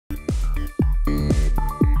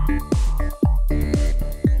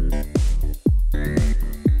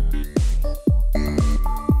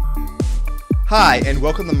Hi, and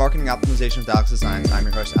welcome to Marketing Optimization with Alex Designs. I'm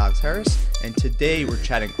your host, Alex Harris, and today we're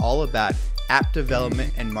chatting all about app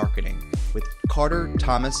development and marketing with Carter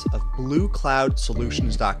Thomas of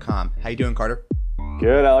BlueCloudSolutions.com. How you doing, Carter?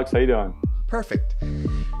 Good, Alex. How you doing? Perfect.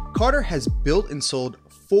 Carter has built and sold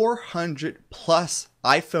 400 plus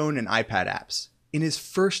iPhone and iPad apps in his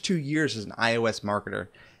first 2 years as an iOS marketer,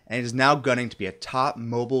 and is now gunning to be a top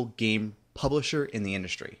mobile game publisher in the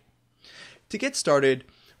industry. To get started,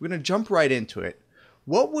 we're going to jump right into it.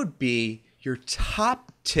 What would be your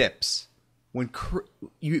top tips when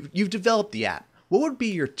you've developed the app? What would be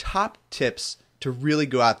your top tips to really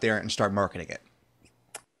go out there and start marketing it?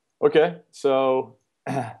 Okay, so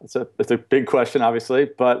it's a big question, obviously.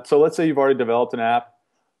 But so let's say you've already developed an app.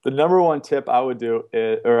 The number one tip I would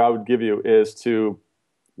give you is to,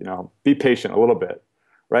 be patient a little bit,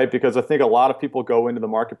 right? Because I think a lot of people go into the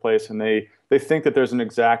marketplace and they think that there's an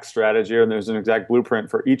exact strategy or there's an exact blueprint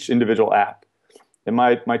for each individual app. And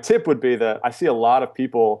my tip would be that I see a lot of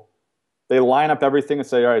people, they line up everything and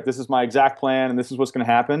say, all right, this is my exact plan and this is what's going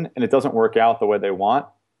to happen, and it doesn't work out the way they want.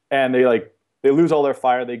 And they lose all their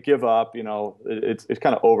fire, they give up, it's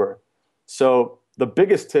kind of over. So the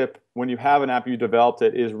biggest tip when you have an app, you developed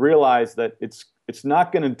it, is realize that it's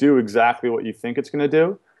not going to do exactly what you think it's going to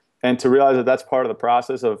do, and to realize that that's part of the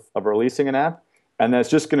process of releasing an app, and that's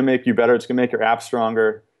just going to make you better. It's going to make your app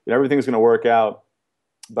stronger. Everything's going to work out.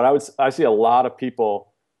 But I see a lot of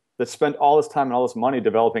people that spend all this time and all this money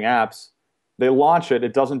developing apps. They launch it,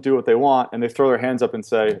 it doesn't do what they want, and they throw their hands up and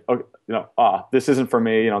say, "Oh, this isn't for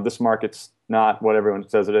me. This market's not what everyone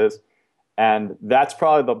says it is." And that's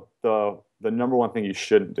probably the number one thing you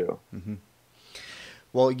shouldn't do. Mm-hmm.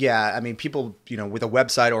 Well, yeah, I mean, people, with a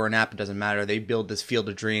website or an app, it doesn't matter. They build this field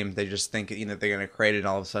of dreams. They just think, they're going to create it, and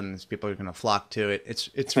all of a sudden, people are going to flock to it.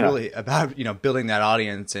 It's really about, building that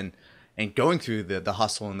audience and going through the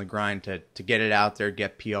hustle and the grind to get it out there,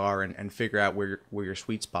 get PR, and figure out where your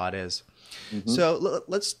sweet spot is. Mm-hmm. So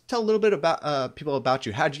let's tell a little bit about people about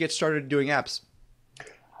you. How did you get started doing apps?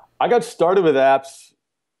 I got started with apps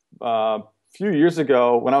a few years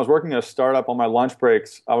ago when I was working at a startup. On my lunch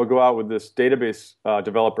breaks, I would go out with this database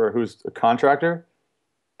developer who's a contractor,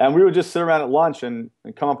 and we would just sit around at lunch and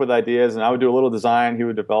come up with ideas, and I would do a little design, he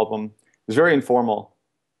would develop them. It was very informal.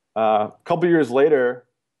 A couple years later,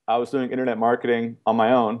 I was doing internet marketing on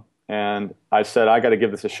my own, and I said, I got to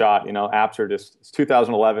give this a shot. Apps are it's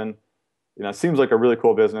 2011. It seems like a really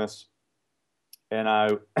cool business. And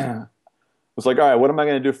I was like, all right, what am I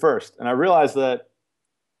going to do first? And I realized that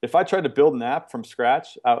if I tried to build an app from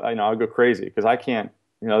scratch, I would go crazy, because I can't,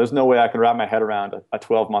 there's no way I can wrap my head around a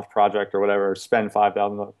 12-month project or whatever, or spend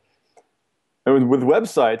 $5,000. And with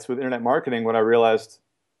websites, with internet marketing, what I realized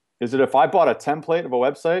is that if I bought a template of a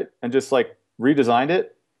website and just redesigned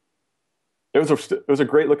it, it was a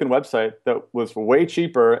great looking website that was way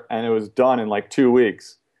cheaper, and it was done in 2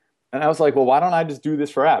 weeks. And I was like, well, why don't I just do this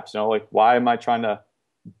for apps? Why am I trying to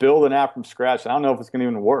build an app from scratch? I don't know if it's going to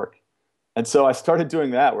even work. And so I started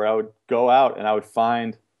doing that, where I would go out and I would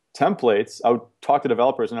find templates. I would talk to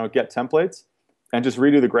developers and I would get templates and just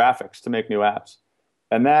redo the graphics to make new apps.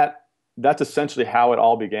 And that's essentially how it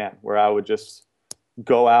all began, where I would just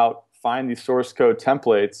go out, find these source code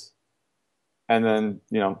templates, and then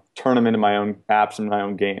turn them into my own apps and my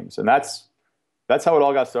own games. And that's how it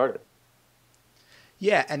all got started.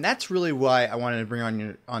 Yeah, and that's really why I wanted to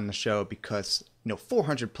bring on the show, because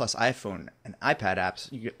 400 plus iPhone and iPad apps.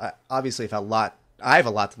 Obviously, I have a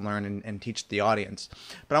lot to learn and teach the audience.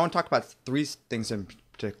 But I want to talk about three things in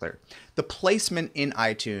particular: the placement in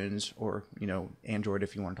iTunes, or Android,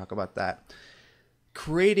 if you want to talk about that.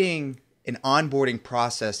 Creating an onboarding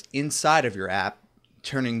process inside of your app,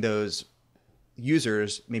 turning those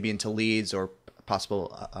users maybe into leads or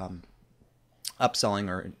possible upselling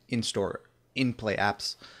or in-play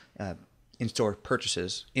apps, in-store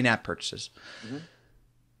purchases, in-app purchases. Mm-hmm.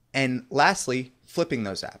 And lastly, flipping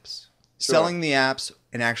those apps, selling the apps,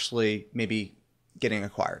 and actually maybe getting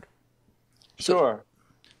acquired. Sure.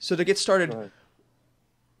 So to get started,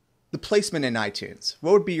 the placement in iTunes,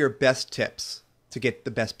 what would be your best tips to get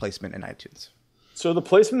the best placement in iTunes? So the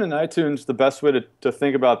placement in iTunes, the best way to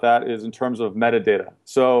think about that is in terms of metadata.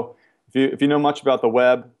 So if you know much about the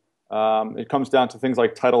web, it comes down to things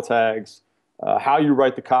like title tags, how you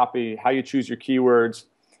write the copy, how you choose your keywords,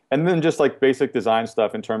 and then just basic design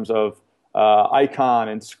stuff in terms of icon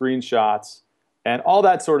and screenshots and all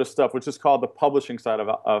that sort of stuff, which is called the publishing side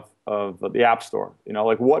of the App Store.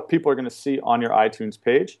 What people are going to see on your iTunes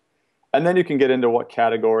page. And then you can get into what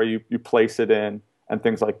category you place it in and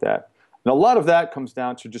things like that. And a lot of that comes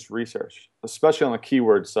down to just research, especially on the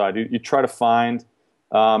keyword side. You try to find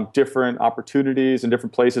different opportunities and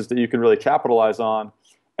different places that you can really capitalize on.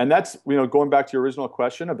 And that's, going back to your original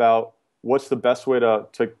question about what's the best way to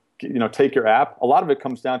take your app. A lot of it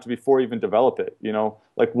comes down to before you even develop it.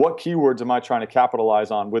 Like what keywords am I trying to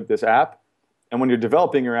capitalize on with this app? And when you're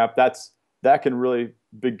developing your app, that can really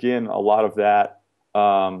begin a lot of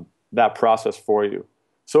that process for you.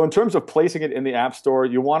 So in terms of placing it in the App Store,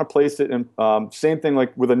 you want to place it in same thing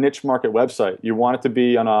like with a niche market website. You want it to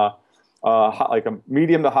be on like a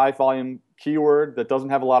medium to high volume keyword that doesn't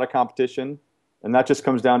have a lot of competition, and that just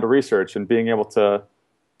comes down to research and being able to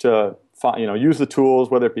use the tools,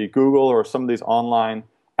 whether it be Google or some of these online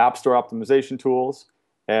App Store optimization tools,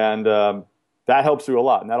 and that helps you a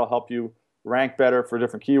lot, and that'll help you rank better for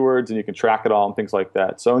different keywords, and you can track it all and things like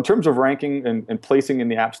that. So in terms of ranking and placing in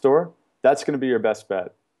the App Store, that's going to be your best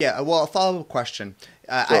bet. Yeah, well, a follow-up question.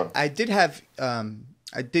 Sure. I did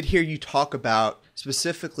hear you talk about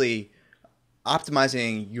specifically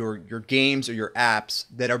optimizing your games or your apps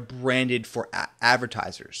that are branded for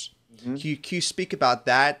advertisers. Mm-hmm. Can you speak about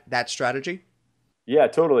that strategy? Yeah,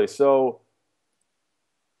 totally. So,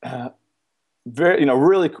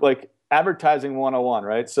 really like advertising 101,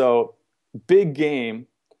 right? So, big game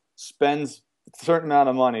spends a certain amount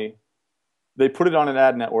of money. They put it on an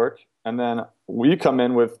ad network, and then we come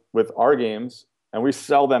in with our games and we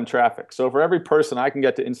sell them traffic. So for every person I can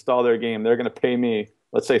get to install their game, they're going to pay me,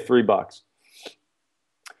 let's say $3.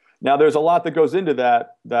 Now there's a lot that goes into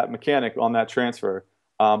that mechanic on that transfer.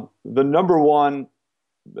 The number one,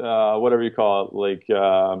 whatever you call it, like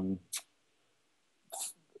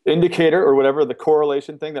indicator or whatever, the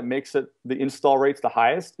correlation thing that makes it the install rates the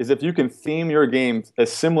highest is if you can theme your game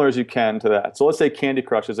as similar as you can to that. So let's say Candy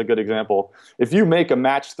Crush is a good example. If you make a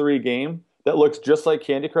match 3 game that looks just like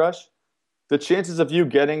Candy Crush, the chances of you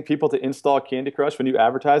getting people to install Candy Crush when you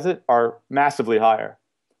advertise it are massively higher.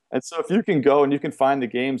 And so if you can go and you can find the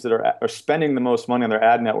games that are spending the most money on their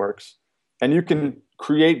ad networks, and you can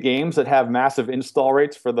create games that have massive install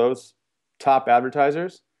rates for those top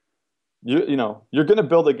advertisers, you're going to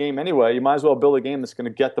build a game anyway. You might as well build a game that's going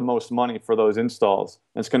to get the most money for those installs,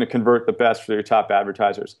 and it's going to convert the best for your top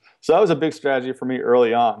advertisers. So that was a big strategy for me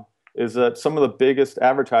early on, is that some of the biggest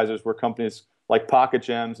advertisers were companies like Pocket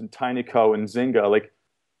Gems and TinyCo and Zynga, like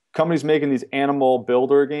companies making these animal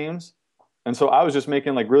builder games. And so I was just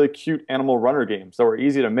making like really cute animal runner games that were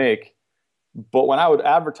easy to make. But when I would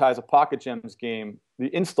advertise a Pocket Gems game,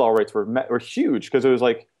 the install rates were huge because it was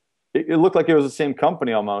like it looked like it was the same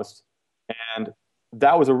company almost. And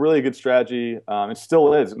that was a really good strategy. It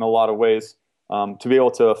still is in a lot of ways, to be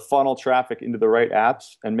able to funnel traffic into the right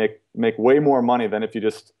apps and make way more money than if you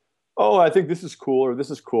just, oh, I think this is cool or this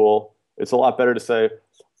is cool. It's a lot better to say,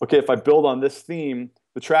 okay, if I build on this theme,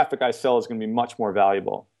 the traffic I sell is going to be much more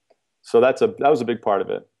valuable. So that was a big part of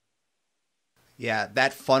it. Yeah,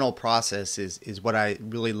 that funnel process is what I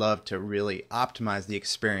really love to really optimize the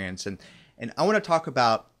experience. And I want to talk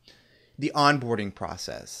about the onboarding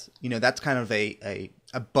process. That's kind of a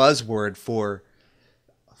buzzword for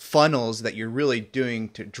funnels that you're really doing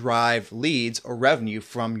to drive leads or revenue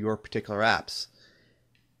from your particular apps.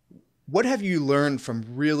 What have you learned from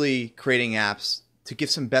really creating apps to give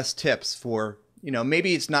some best tips for,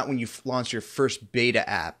 maybe it's not when you launch your first beta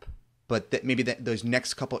app, but maybe those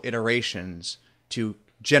next couple iterations to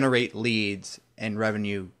generate leads and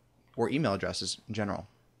revenue or email addresses in general?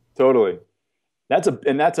 Totally. That's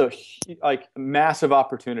a like massive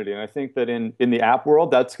opportunity. And I think that in the app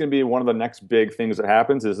world, that's going to be one of the next big things that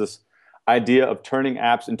happens, is this idea of turning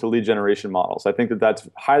apps into lead generation models. I think that that's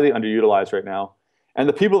highly underutilized right now. And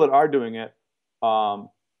the people that are doing it are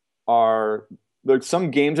like,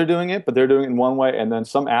 some games are doing it, but they're doing it in one way, and then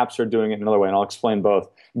some apps are doing it another way. And I'll explain both.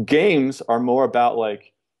 Games are more about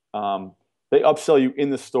like they upsell you in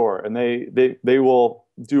the store, and they will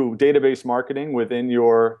do database marketing within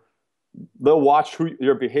your. They'll watch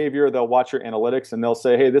your behavior, they'll watch your analytics, and they'll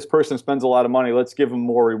say, hey, this person spends a lot of money, let's give them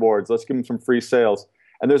more rewards, let's give them some free sales.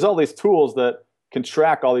 And there's all these tools that can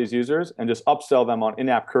track all these users and just upsell them on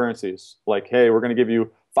in-app currencies. Like, hey, we're going to give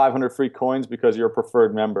you 500 free coins because you're a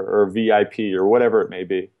preferred member or VIP or whatever it may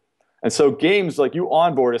be. And so games, like you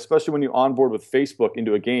onboard, especially when you onboard with Facebook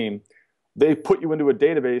into a game, they put you into a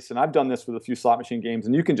database, and I've done this with a few slot machine games,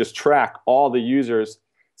 and you can just track all the users,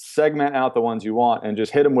 segment out the ones you want, and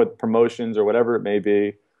just hit them with promotions or whatever it may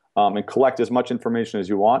be, and collect as much information as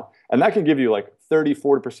you want. And that can give you like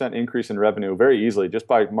 30–40% increase in revenue very easily just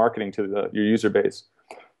by marketing to your user base.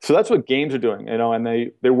 So that's what games are doing, and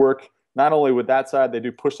they work not only with that side, they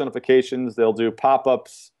do push notifications, they'll do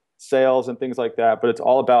pop-ups, sales, and things like that, but it's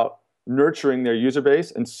all about nurturing their user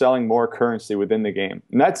base and selling more currency within the game.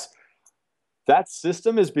 And That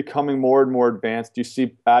system is becoming more and more advanced. You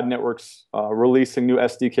see ad networks releasing new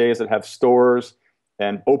SDKs that have stores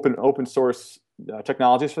and open source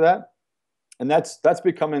technologies for that, and that's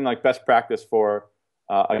becoming like best practice for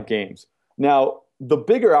games. Now, the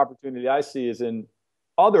bigger opportunity I see is in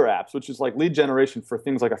other apps, which is like lead generation for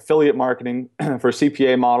things like affiliate marketing, for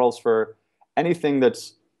CPA models, for anything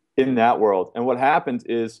that's in that world. And what happens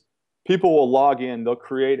is people will log in, they'll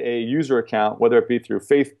create a user account, whether it be through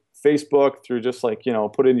Facebook, through just like,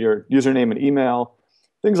 put in your username and email,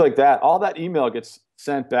 things like that. All that email gets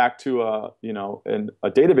sent back to a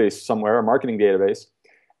database somewhere, a marketing database.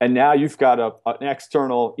 And now you've got an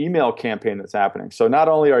external email campaign that's happening. So not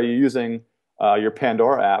only are you using your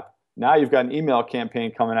Pandora app, now you've got an email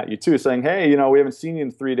campaign coming at you too, saying, hey, we haven't seen you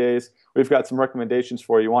in 3 days. We've got some recommendations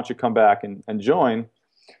for you. Why don't you come back and join?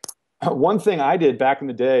 One thing I did back in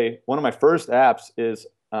the day, one of my first apps is,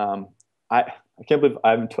 I can't believe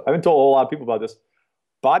I haven't told a whole lot of people about this.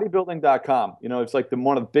 Bodybuilding.com. It's like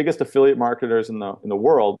one of the biggest affiliate marketers in the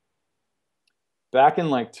world. Back in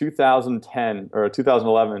like 2010 or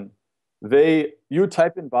 2011, you would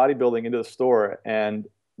type in bodybuilding into the store, and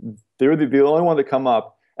they were the only one to come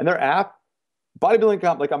up. And their app,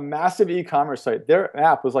 bodybuilding.com, like a massive e-commerce site, their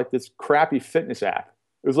app was like this crappy fitness app.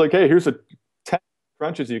 It was like, hey, here's 10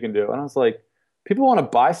 crunches you can do. And I was like, people want to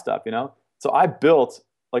buy stuff. So I built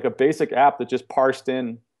like a basic app that just parsed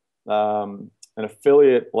in an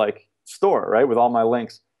affiliate like store, right, with all my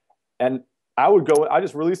links. And I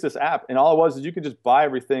just released this app, and all it was is you could just buy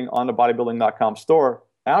everything on the bodybuilding.com store.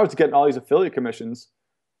 And I was getting all these affiliate commissions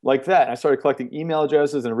like that. And I started collecting email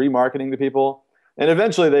addresses and remarketing to people. And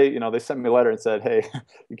eventually they sent me a letter and said, hey,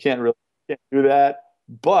 you can't do that.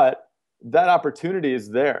 But that opportunity is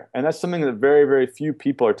there. And that's something that very, very few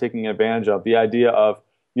people are taking advantage of. The idea of,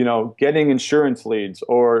 getting insurance leads,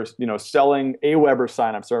 or, selling AWeber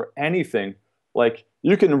signups or anything. Like,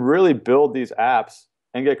 you can really build these apps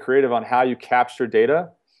and get creative on how you capture data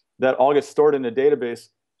that all gets stored in a database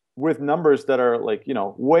with numbers that are like,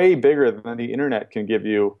 way bigger than the internet can give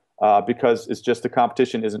you, because it's just the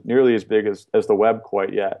competition isn't nearly as big as the web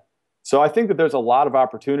quite yet. So I think that there's a lot of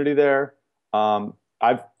opportunity there.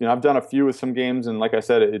 I've done a few with some games, and like I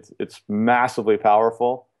said, it's massively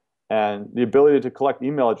powerful. And the ability to collect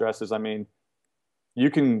email addresses, I mean, you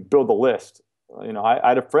can build a list. I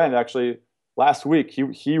had a friend actually last week.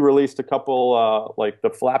 He released a couple like the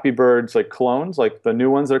Flappy Birds like clones, like the new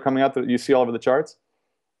ones that are coming out that you see all over the charts.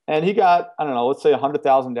 And he got, I don't know, let's say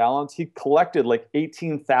 100,000 downloads. He collected like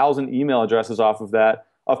 18,000 email addresses off of that,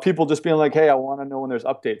 of people just being like, hey, I want to know when there's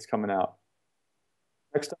updates coming out.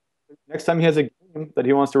 Next time he has a game that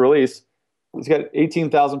he wants to release, he's got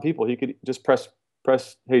 18,000 people. He could just press,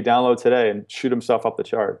 hey, download today, and shoot himself up the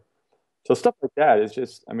chart. So stuff like that is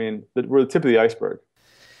just, I mean, we're the tip of the iceberg.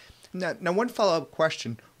 Now, one follow-up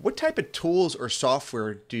question. What type of tools or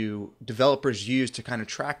software do developers use to kind of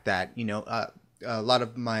track that? A lot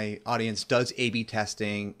of my audience does A/B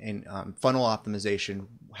testing and funnel optimization.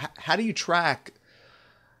 How do you track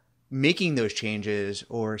making those changes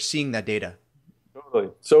or seeing that data?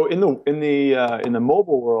 Totally. So in the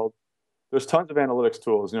mobile world, there's tons of analytics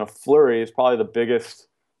tools. Flurry is probably the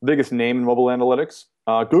biggest name in mobile analytics.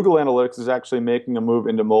 Google Analytics is actually making a move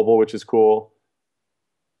into mobile, which is cool.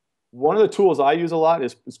 One of the tools I use a lot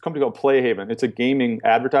is a company called Playhaven. It's a gaming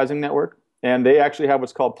advertising network, and they actually have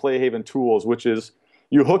what's called Playhaven Tools, which is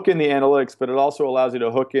you hook in the analytics, but it also allows you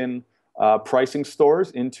to hook in pricing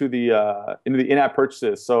stores into the in-app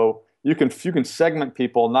purchases. So you can segment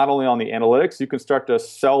people not only on the analytics, you can start to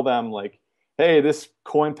sell them like, hey, this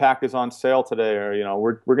coin pack is on sale today, or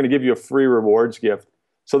we're going to give you a free rewards gift.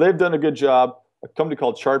 So they've done a good job. A company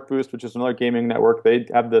called Chartboost, which is another gaming network, they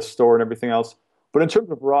have this store and everything else. But in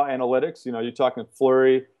terms of raw analytics, you're talking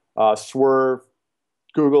Flurry, Swerve,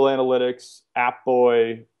 Google Analytics,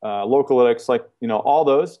 Appboy, Localytics, like, all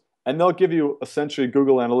those. And they'll give you essentially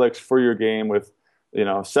Google Analytics for your game with,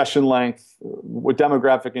 session length, with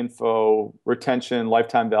demographic info, retention,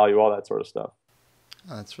 lifetime value, all that sort of stuff.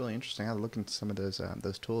 Oh, that's really interesting. I'll look into some of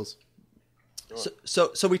those tools. Sure.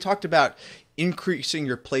 So we talked about increasing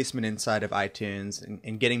your placement inside of iTunes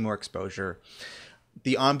and getting more exposure,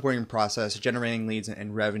 the onboarding process, generating leads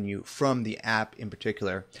and revenue from the app in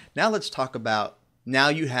particular. Now let's talk about, now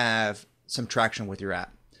you have some traction with your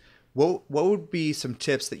app. What would be some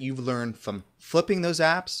tips that you've learned from flipping those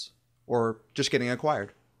apps or just getting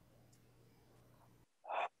acquired?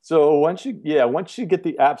 So once you get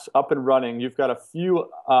the apps up and running, you've got a few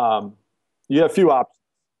options.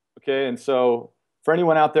 Okay, and so for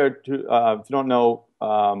anyone out there if you don't know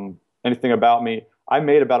anything about me, I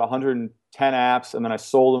made about 110 apps, and then I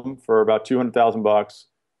sold them for about $200,000.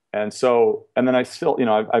 And so, and then I still,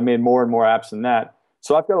 I made more and more apps than that.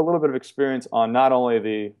 So I've got a little bit of experience on not only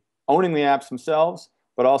the owning the apps themselves,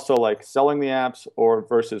 but also like selling the apps or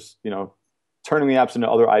versus, turning the apps into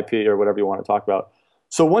other IP or whatever you want to talk about.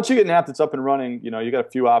 So once you get an app that's up and running, you got a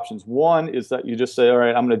few options. One is that you just say, all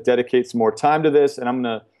right, I'm going to dedicate some more time to this, and I'm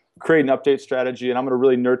going to create an update strategy, and I'm going to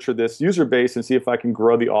really nurture this user base and see if I can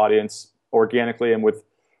grow the audience organically and with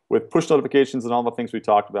push notifications and all the things we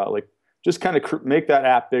talked about. Like just kind of make that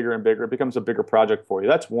app bigger and bigger. It becomes a bigger project for you.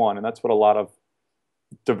 That's one, and that's what a lot of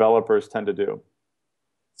developers tend to do.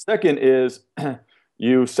 Second is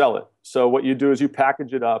you sell it. So what you do is you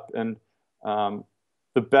package it up, and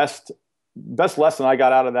the best lesson I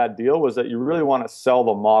got out of that deal was that you really want to sell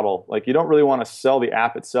the model. Like you don't really want to sell the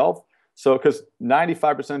app itself. So because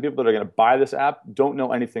 95% of people that are going to buy this app don't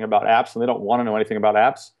know anything about apps, and they don't want to know anything about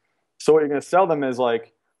apps. So what you're going to sell them is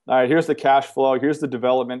like, all right, here's the cash flow, here's the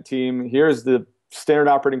development team, here's the standard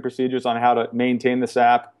operating procedures on how to maintain this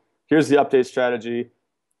app, here's the update strategy,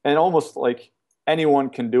 and almost like anyone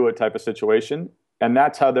can do it type of situation. And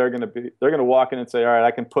that's how they're going to be. They're going to walk in and say, all right, I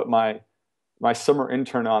can put my summer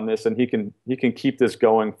intern on this, and he can keep this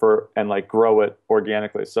going and like grow it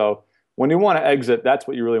organically. So when you want to exit, that's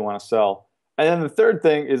what you really want to sell. And then the third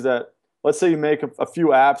thing is that, let's say you make a few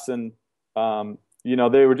apps, and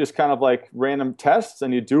they were just kind of like random tests,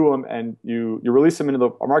 and you do them and you release them into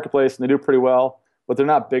the marketplace, and they do pretty well, but they're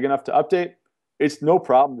not big enough to update. It's no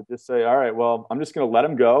problem to just say, all right, well, I'm just going to let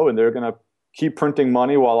them go, and they're going to keep printing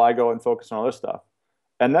money while I go and focus on other stuff.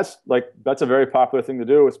 And that's a very popular thing to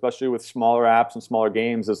do, especially with smaller apps and smaller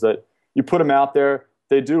games, is that you put them out there,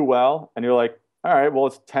 they do well, and you're like, all right, well,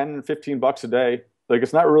 it's 10, 15 bucks a day. Like,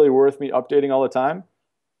 it's not really worth me updating all the time,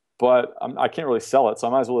 but I can't really sell it. So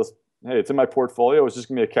I might as well just, hey, it's in my portfolio. It's just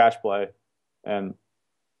going to be a cash play. And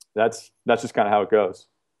that's just kind of how it goes.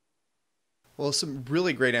 Well, some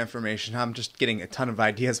really great information. I'm just getting a ton of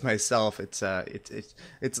ideas myself. There's a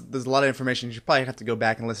lot of information. You should probably have to go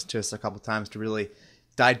back and listen to us a couple times to really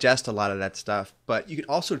digest a lot of that stuff. But you can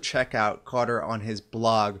also check out Carter on his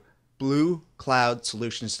blog,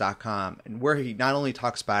 bluecloudsolutions.com, and where he not only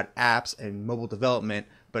talks about apps and mobile development,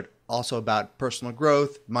 but also about personal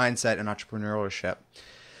growth, mindset, and entrepreneurship.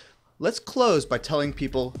 Let's close by telling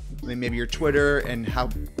people maybe your Twitter and how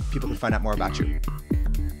people can find out more about you.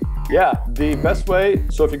 Yeah, the best way,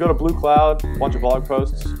 so if you go to Blue Cloud, a bunch of blog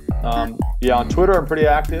posts. On Twitter, I'm pretty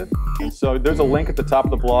active. And so there's a link at the top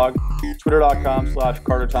of the blog,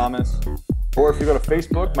 twitter.com/Carter Thomas. Or if you go to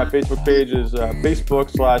Facebook, my Facebook page is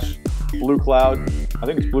Facebook/Blue Cloud. I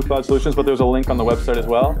think it's Blue Cloud Solutions, but there's a link on the website as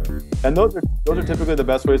well. And those are typically the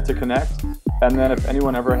best ways to connect. And then if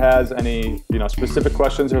anyone ever has any specific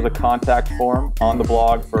questions, there's a contact form on the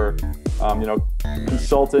blog for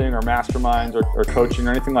consulting or masterminds or coaching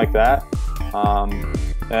or anything like that.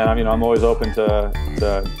 And I'm always open to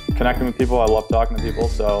connecting with people. I love talking to people.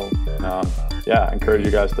 So I encourage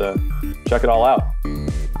you guys to check it all out.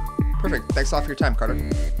 Perfect. Thanks a lot for your time, Carter.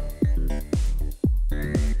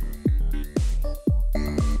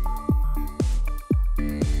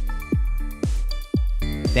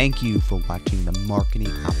 Thank you for watching the Marketing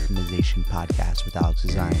Optimization Podcast with Alex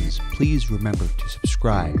Designs. Please remember to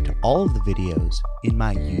subscribe to all of the videos in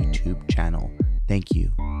my YouTube channel. Thank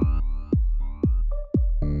you.